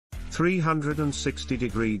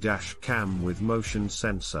360-degree dash cam with motion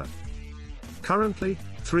sensor. Currently,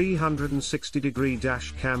 360-degree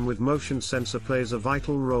dash cam with motion sensor plays a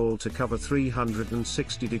vital role to cover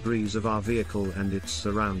 360 degrees of our vehicle and its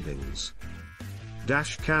surroundings.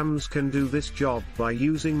 Dash cams can do this job by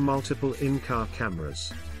using multiple in-car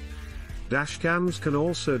cameras. Dashcams can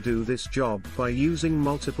also do this job by using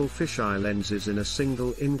multiple fisheye lenses in a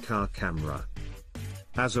single in-car camera.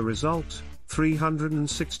 As a result,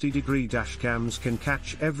 360-degree dashcams can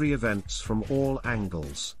catch every events from all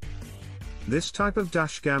angles. This type of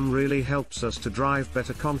dashcam really helps us to drive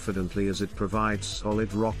better confidently as it provides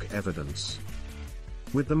solid rock evidence.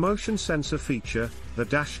 With the motion sensor feature, the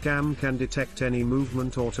dashcam can detect any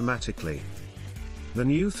movement automatically. The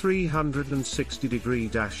new 360-degree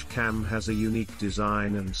dashcam has a unique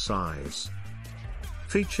design and size.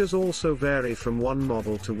 Features also vary from one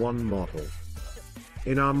model to one model.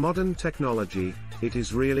 In our modern technology, it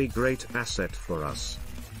is really great asset for us.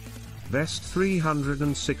 Best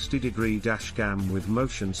 360-degree dashcam with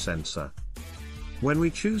motion sensor. When we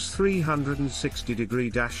choose 360-degree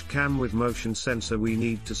dashcam with motion sensor, we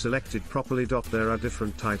need to select it properly. There are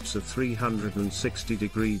different types of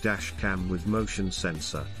 360-degree dashcam with motion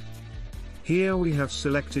sensor. Here we have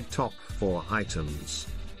selected top 4 items.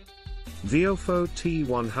 Viofo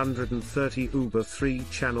T130 Uber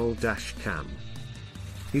 3-channel dashcam.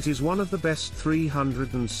 It is one of the best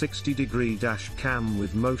 360-degree dashcam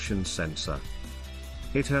with motion sensor.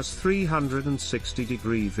 It has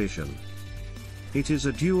 360-degree vision. It is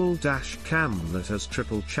a dual dash cam that has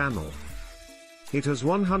triple channel. It has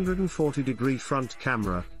 140-degree front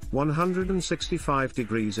camera, 165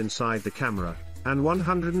 degrees inside the camera, and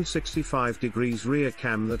 165 degrees rear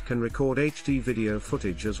cam that can record HD video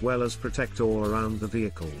footage as well as protect all around the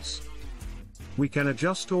vehicles. We can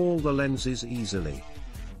adjust all the lenses easily.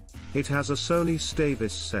 It has a Sony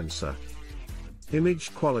Stavis sensor.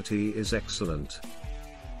 Image quality is excellent.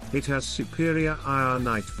 It has superior IR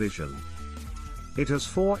night vision. It has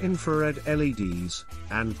 4 infrared LEDs,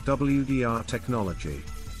 and WDR technology.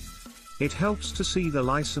 It helps to see the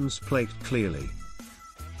license plate clearly.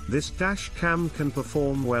 This dash cam can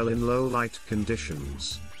perform well in low light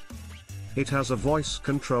conditions. It has a voice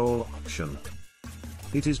control option.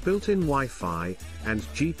 It is built-in Wi-Fi, and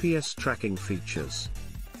GPS tracking features.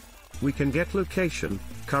 We can get location,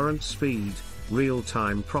 current speed,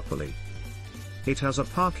 real-time properly. It has a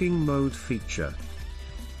parking mode feature.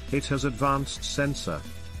 It has advanced sensor.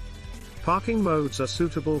 Parking modes are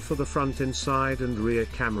suitable for the front, inside and rear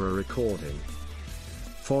camera recording.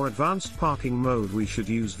 For advanced parking mode we should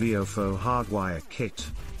use Viofo hardwire kit.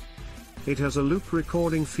 It has a loop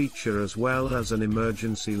recording feature as well as an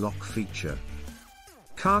emergency lock feature.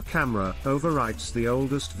 Car camera overwrites the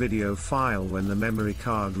oldest video file when the memory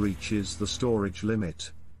card reaches the storage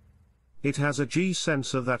limit. It has a G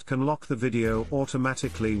sensor that can lock the video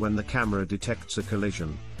automatically when the camera detects a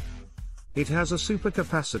collision. It has a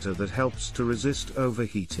supercapacitor that helps to resist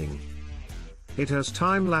overheating. It has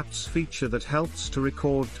time-lapse feature that helps to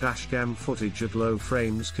record dashcam footage at low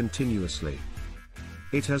frames continuously.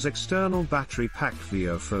 It has external battery pack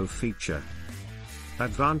Viofo feature.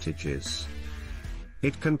 Advantages: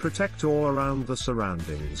 it can protect all around the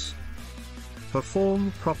surroundings.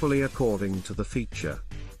 Perform properly according to the feature.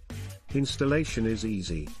 Installation is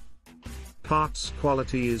easy. Parts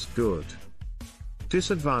quality is good.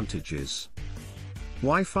 Disadvantages: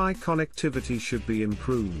 Wi-Fi connectivity should be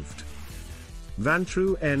improved.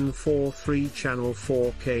 Vantru N4 3-channel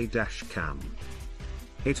 4K dashcam.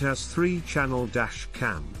 It has 3-channel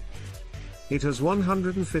dashcam. It has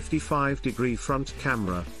 155-degree front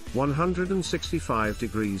camera, 165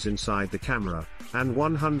 degrees inside the camera, and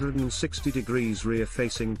 160 degrees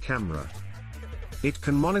rear-facing camera. It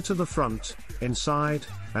can monitor the front, inside,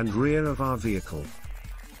 and rear of our vehicle.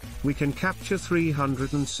 We can capture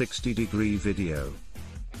 360-degree video.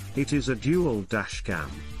 It is a dual dashcam.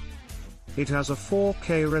 It has a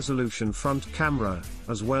 4K resolution front camera,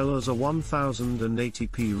 as well as a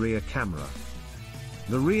 1080p rear camera.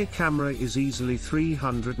 The rear camera is easily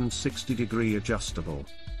 360-degree adjustable.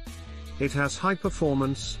 It has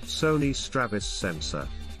high-performance Sony Stavis sensor.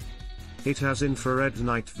 It has infrared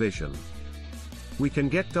night vision. We can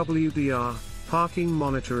get WDR, parking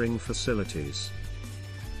monitoring facilities.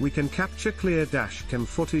 We can capture clear dashcam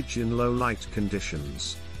footage in low light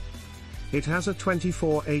conditions. It has a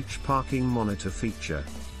 24H parking monitor feature.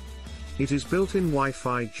 It is built-in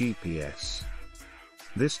Wi-Fi GPS.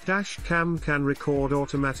 This dashcam can record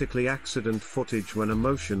automatically accident footage when a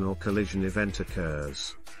motion or collision event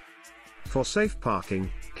occurs. For safe parking,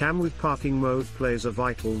 cam with parking mode plays a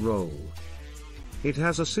vital role. It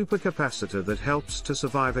has a supercapacitor that helps to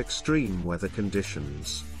survive extreme weather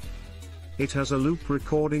conditions. It has a loop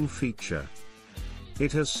recording feature.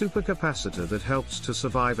 It has supercapacitor that helps to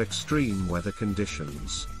survive extreme weather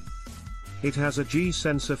conditions. It has a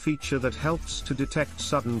G-sensor feature that helps to detect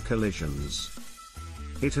sudden collisions.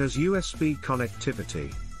 It has USB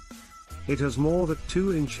connectivity. It has more than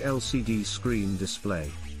 2-inch LCD screen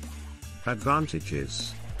display.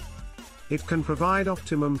 Advantages: it can provide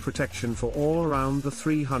optimum protection for all around the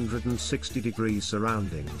 360-degree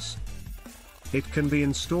surroundings. It can be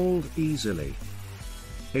installed easily.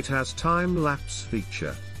 It has time-lapse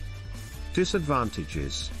feature.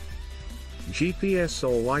 Disadvantages: GPS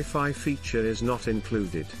or Wi-Fi feature is not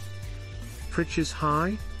included. Price is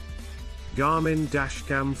high. Garmin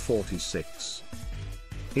Dashcam 46.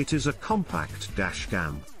 It is a compact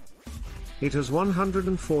dashcam. It has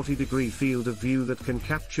 140-degree field of view that can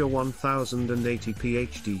capture 1080p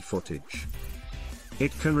HD footage.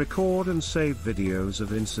 It can record and save videos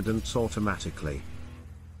of incidents automatically.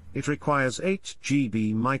 It requires 8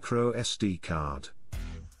 GB micro SD card.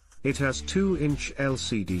 It has 2-inch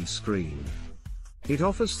LCD screen. It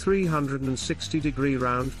offers 360-degree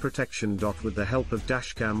round protection. With the help of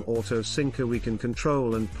Dashcam Auto Syncer we can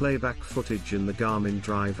control and playback footage in the Garmin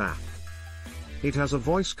Drive app. It has a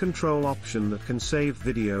voice control option that can save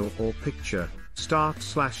video or picture,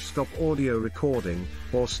 start/stop audio recording,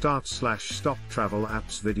 or start/stop travel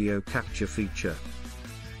apps video capture feature.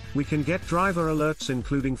 We can get driver alerts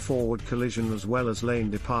including forward collision as well as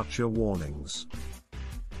lane departure warnings.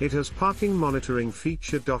 It has parking monitoring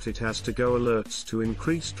feature. It has to-go alerts to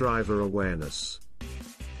increase driver awareness.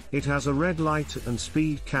 It has a red light and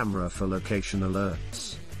speed camera for location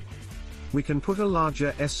alerts. We can put a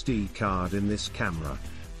larger SD card in this camera.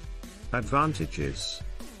 Advantages: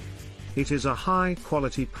 it is a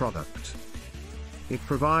high-quality product. It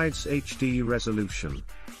provides HD resolution.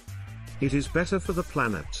 It is better for the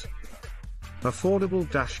planet. Affordable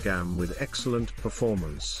dashcam with excellent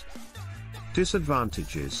performance.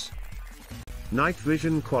 Disadvantages: night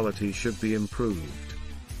vision quality should be improved.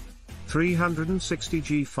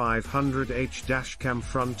 360G 500H dashcam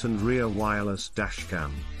front and rear wireless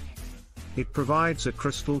dashcam. It provides a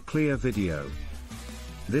crystal clear video.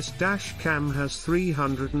 This dashcam has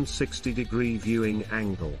 360-degree viewing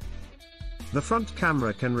angle. The front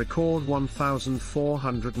camera can record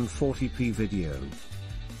 1440p video.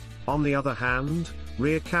 On the other hand,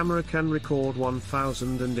 rear camera can record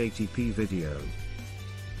 1080p video.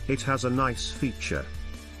 It has a nice feature.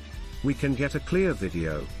 We can get a clear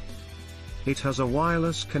video. It has a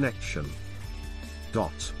wireless connection.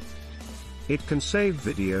 It can save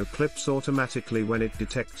video clips automatically when it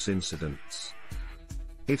detects incidents.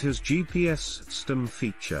 It has GPS system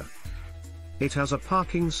feature. It has a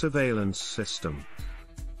parking surveillance system.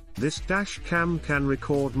 This dashcam can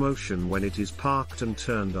record motion when it is parked and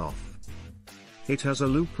turned off. It has a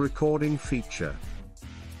loop recording feature.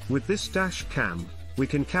 With this dashcam, we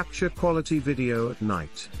can capture quality video at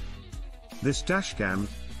night. This dashcam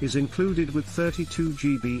is included with 32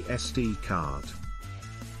 GB SD card.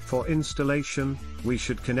 For installation, we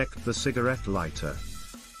should connect the cigarette lighter.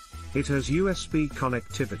 It has USB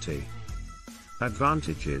connectivity.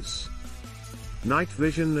 Advantages: night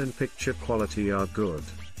vision and picture quality are good.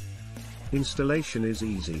 Installation is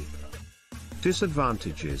easy.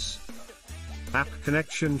 Disadvantages: app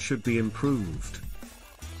connection should be improved.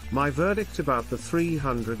 My verdict about the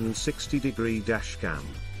 360-degree dashcam.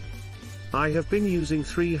 I have been using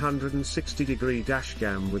 360-degree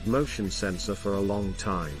dashcam with motion sensor for a long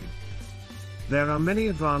time. There are many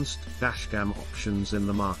advanced dashcam options in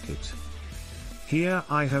the market. Here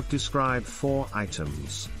I have described 4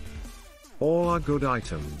 items. All are good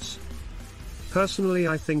items. Personally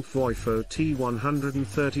I think Voifo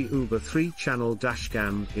T130 Uber 3-channel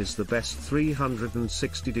dashcam is the best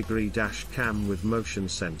 360-degree dashcam with motion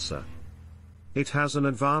sensor. It has an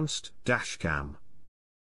advanced dashcam.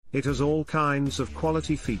 It has all kinds of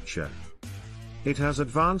quality feature. It has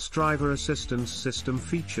advanced driver assistance system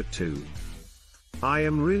feature too. I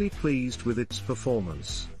am really pleased with its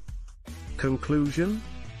performance. Conclusion: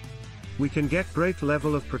 we can get great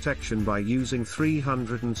level of protection by using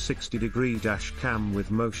 360-degree dashcam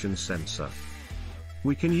with motion sensor.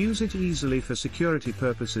 We can use it easily for security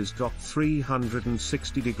purposes.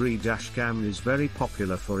 360-degree dashcam is very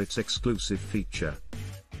popular for its exclusive feature.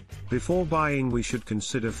 Before buying we should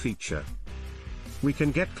consider feature. We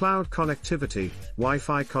can get cloud connectivity,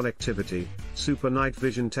 Wi-Fi connectivity, super night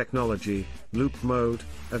vision technology, loop mode,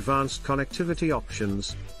 advanced connectivity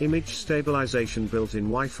options, image stabilization, built-in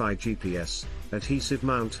Wi-Fi GPS, adhesive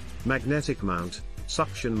mount, magnetic mount,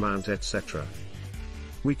 suction mount, etc.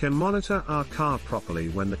 We can monitor our car properly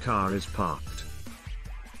when the car is parked.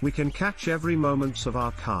 We can catch every moments of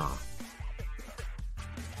our car.